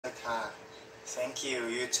Thank you.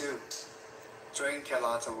 You too. Drink a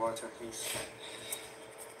lot of water, please.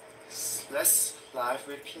 Let's live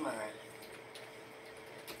with Pimai.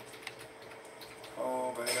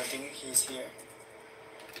 Oh, but I don't think he's here.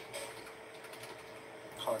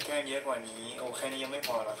 ขอแก้เยอะกว่านี้โอ้แค่นี้ยังไม่พ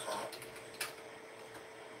อหรอครับ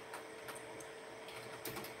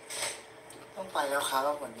ต้องไปแล้วครับ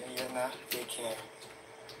ว่าผลเยอะๆนะเจแคร์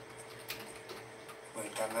เหมือ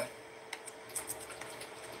นกันนะ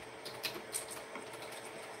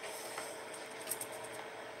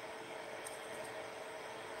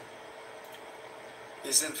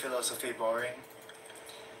Isn't philosophy boring?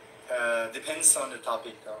 Depends on the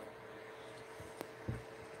topic though.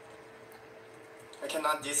 I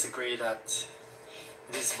cannot disagree that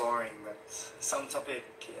it is boring, but some topic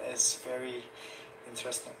is very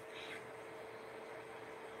interesting.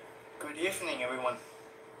 Good evening, everyone.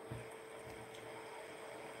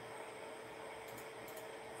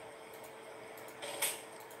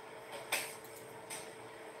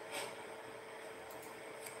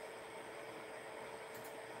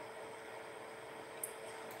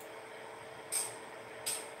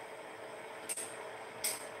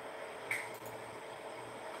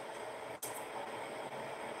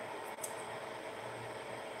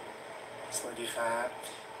สวัสดีครับ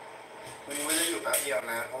วันนี้ไม่ได้อยู่แป๊บเดียว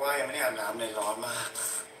นะเพราะว่ายังไม่ได้อาบน้ำเลยร้อนมาก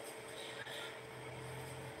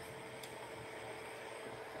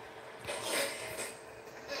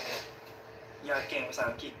อยากเก่งภาษา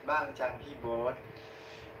อังกฤษบ้างจังพี่โบ๊ท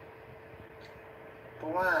เพรา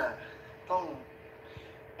ะว่าต้อง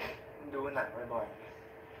ดูหนังบ่อย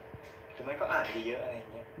ๆหรือไม่ก็อ่านเยอะๆอะไรอย่า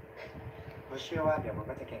งเงี้ยเราเชื่อว่าเดี๋ยวมัน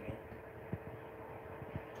ก็จะเก่งเอง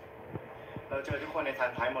เราเจอทุกคนในทา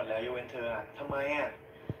นท้ายหมดแล้วยกเว้นเธออ่ะทำไม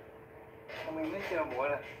ไม่เจอโบ๊ท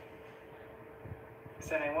อ่ะแ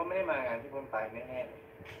สดงว่าไม่ได้มางานที่ผมไปแน่ๆ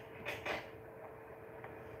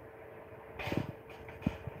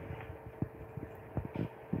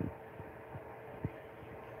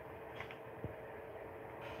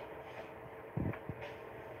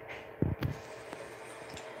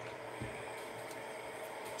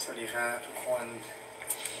สวัสดีครับทุกคน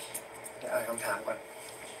เดี๋ยวอ่านคำถามก่อน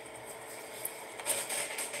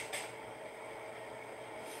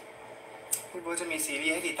พี่โบ๊ทจะมีซีรี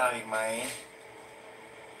ส์ให้ติดตามอีกไหม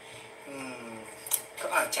ก็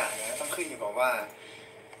อาจจะนะต้องขึ้นอยู่กับว่า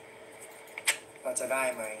เราจะได้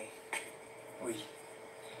ไหมอุ้ย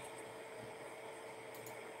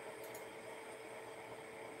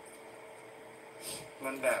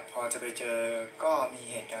มันแบบพอจะไปเจอก็มี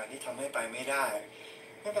เหตุการณ์ที่ทำให้ไปไม่ได้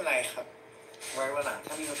ไม่เป็นไรครับไว้วันหลัง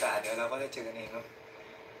ถ้ามีโอกาสเดี๋ยวเราก็ได้เจอกันเองเนาะ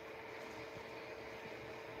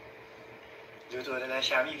ดูตัวได้แล้วแช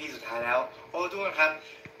มป์ EP สุดท้ายแล้วโอ้ทุกคนครับ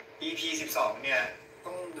EP 12เนี่ย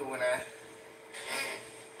ต้องดูนะ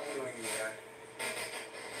ต้องดูจริงๆนะ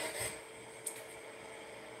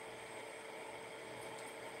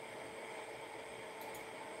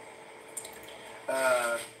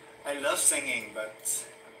I love singing but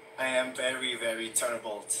I am very very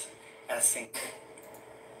terrible at singing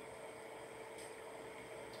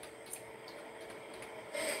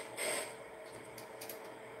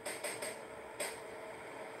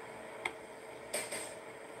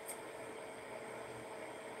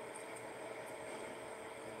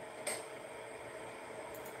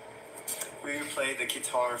Will you play the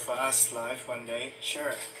guitar for us live one day?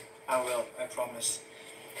 Sure, I will. I promise.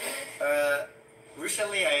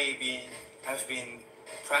 Recently I've been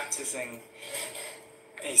practicing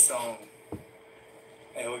a song.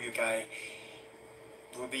 I hope you guys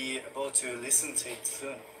will be able to listen to it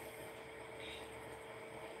soon.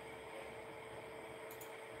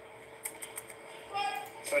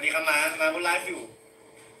 สวัสดีครับมาบนไลฟ์อยู่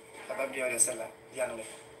แป๊บเดียวเดี๋ยวเสร็จแล้วยังเลย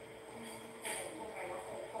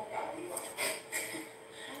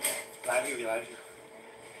ไลฟ์อยู่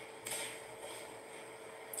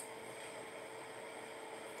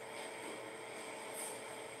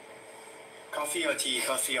Coffee or tea?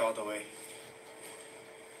 Coffee all the way.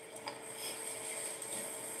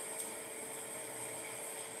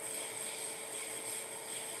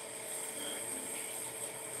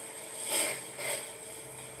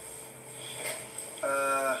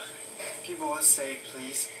 People say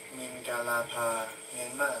please Mingalapa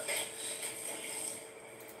Myanmar.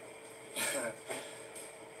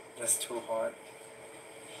 That's too hard.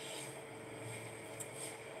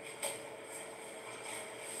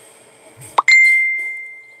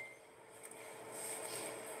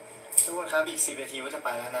 ทุกคนครับอีก10 นาทีก็จะไป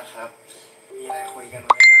แล้วนะครับมีอะไรคุยกันไ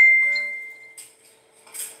ว้ได้นะ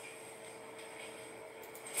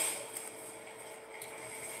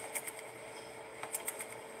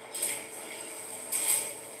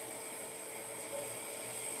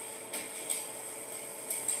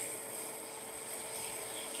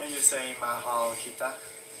Can you say mahal kita?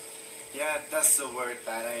 Yeah, that's the word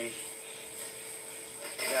that I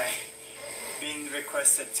been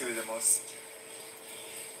requested to the most.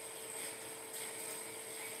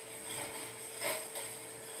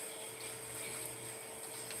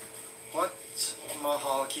 What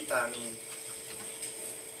mahal kita mean?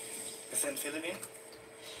 Is it Philippine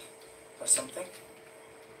or something?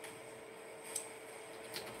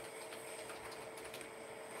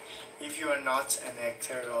 If you are not an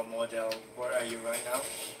actor or model, where are you right now?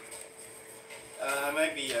 I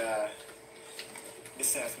might be a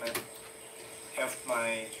businessman. Help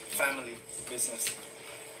my family business.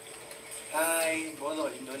 Hi, Bolo,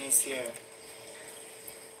 Indonesia.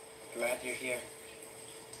 Glad you're here.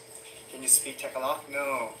 Can you speak Tagalog?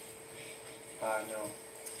 No. No.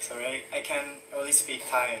 Sorry, I can only speak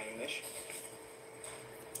Thai and English.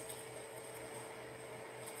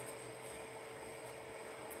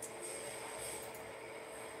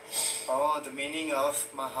 Oh, the meaning of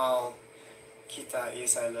mahal kita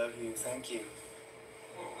is I love you. Thank you.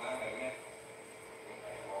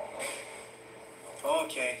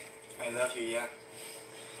 Okay, I love you, yeah.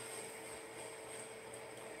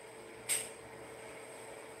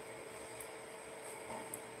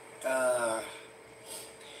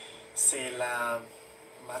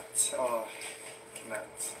 Selamat or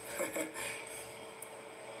not.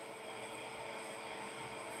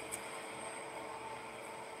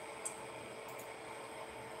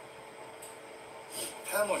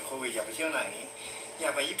 ถ้าหมดโควิดอยากไปเที่ยวไหนอยา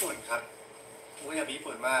กไปญี่ปุ่นครับอยากไปญี่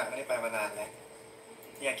ปุ่นมากไม่ได้ไปมานานแล้ว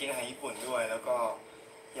อยากกินอาหารญี่ปุ่นด้วยแล้วก็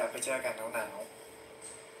อยากไปเจออากาศหนาว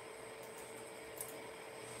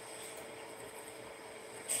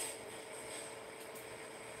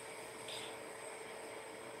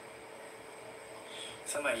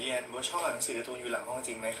สมัยเรียนโบชอบอ่านหนังสือการ์ตูนอยู่หลังห้องจ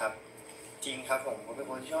ริงไหมครับจริงครับผมเป็น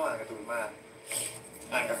คนที่ชอบอ่านการ์ตูนมาก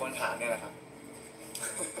อ่านกับคนถามเนี่ยแหละครับ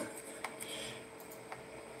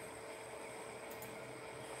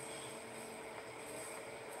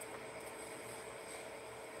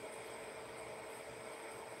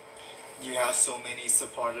You have so many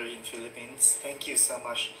supporters in Philippines. Thank you so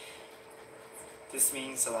much. This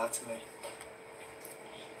means a lot to me.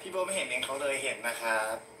 พี่โบไม่เห็นเองเขาเลยเห็นนะครั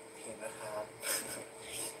บเห็นนะครับ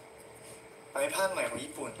ไปภาคไหนของ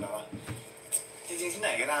ญี่ปุ่นเหรอจริงๆที่ไหน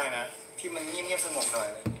ก็ได้นะที่มันเงียบๆสงบหน่อย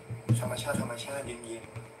เลยธรรมชาติเย็น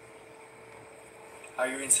ๆ Are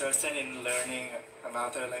you interested in learning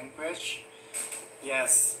another language?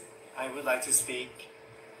 Yes, I would like to speak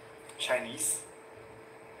Chinese.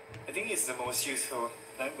 I think it's the most useful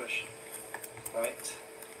language, right?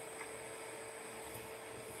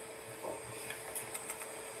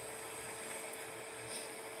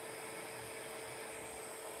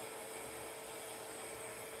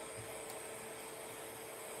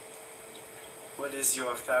 What is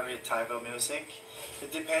your favorite type of music?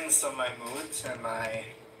 It depends on my mood and my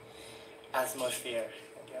atmosphere,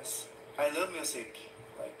 I guess. I love music,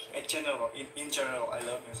 like in general, I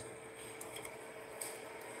love music.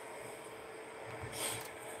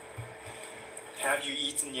 Have you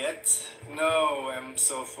eaten yet? No, I'm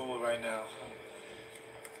so full right now.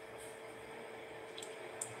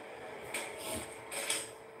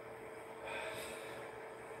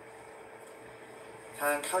 ท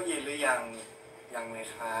านข้าวเย็นหรือยังเลย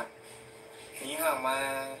ครับนี่ห่างมา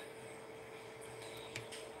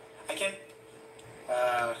I can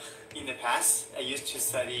in the past I used to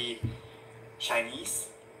study Chinese.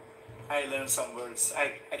 I learned some words.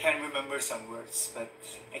 I can remember some words, but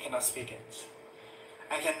I cannot speak it.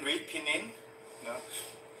 I can read pinyin, no,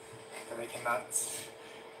 but I cannot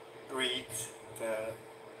read the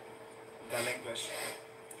language.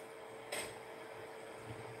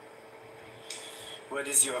 What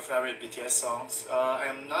is your favorite BTS songs?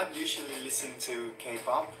 I'm not usually listening to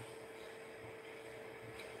K-pop.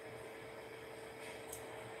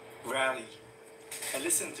 Rarely. I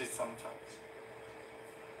listen to it sometimes.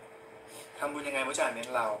 ทำบุญยังไงผู้จ่ายเน้น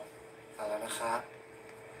เราแล้วนะครับ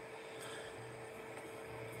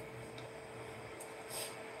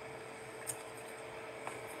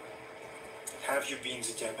Have you been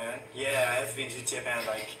to Japan? Yeah, I've been to Japan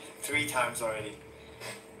like 3 times already.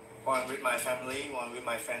 One with my family, one with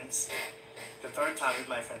my friends. The third time with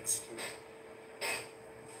my friends too.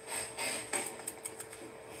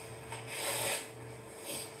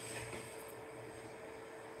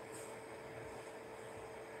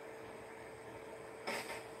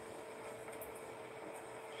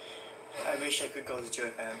 I wish I could go to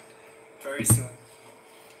Japan very soon.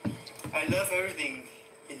 I love everything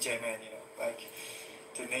in Japan, you know, like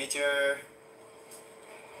the nature,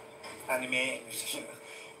 anime,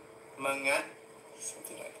 manga,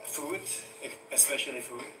 something like that. Food, especially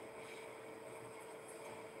food.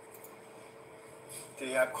 Do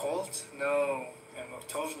you have cold? No, I'm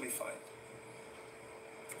totally fine.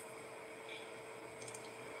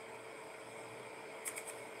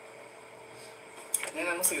 แนะน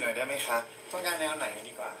ำหนังสือหน่อยได้ไหมครับต้องการแนวไหน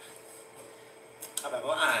ดีกว่าเอาแบบ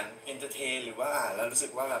ว่าอ่านเอนเตอร์เทนหรือว่าอ่านแล้วรู้สึ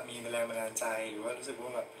กว่าแบบมีแรงบันดาลใจหรือว่ารู้สึกว่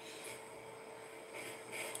าแบบ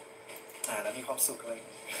อ่านแล้วมีความสุขอะไร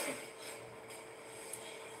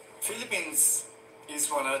Philippines is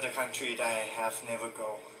one of the country that I have never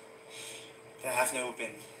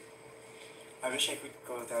been. I wish I could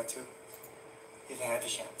go there too if I had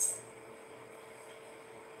the chance.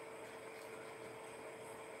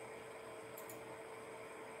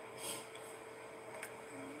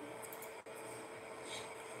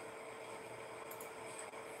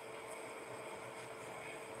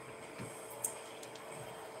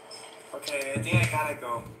 Okay, I think I gotta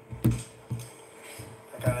go.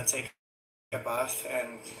 I gotta take a bath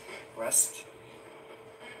and rest.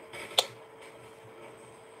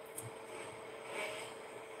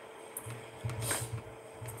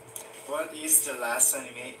 What is the last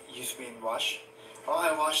anime you've been watched? Oh,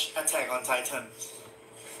 I watched Attack on Titan.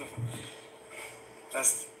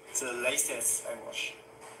 That's the latest I watched.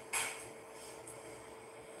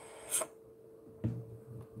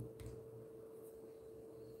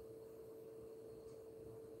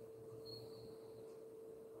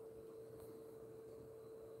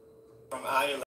 From Ireland.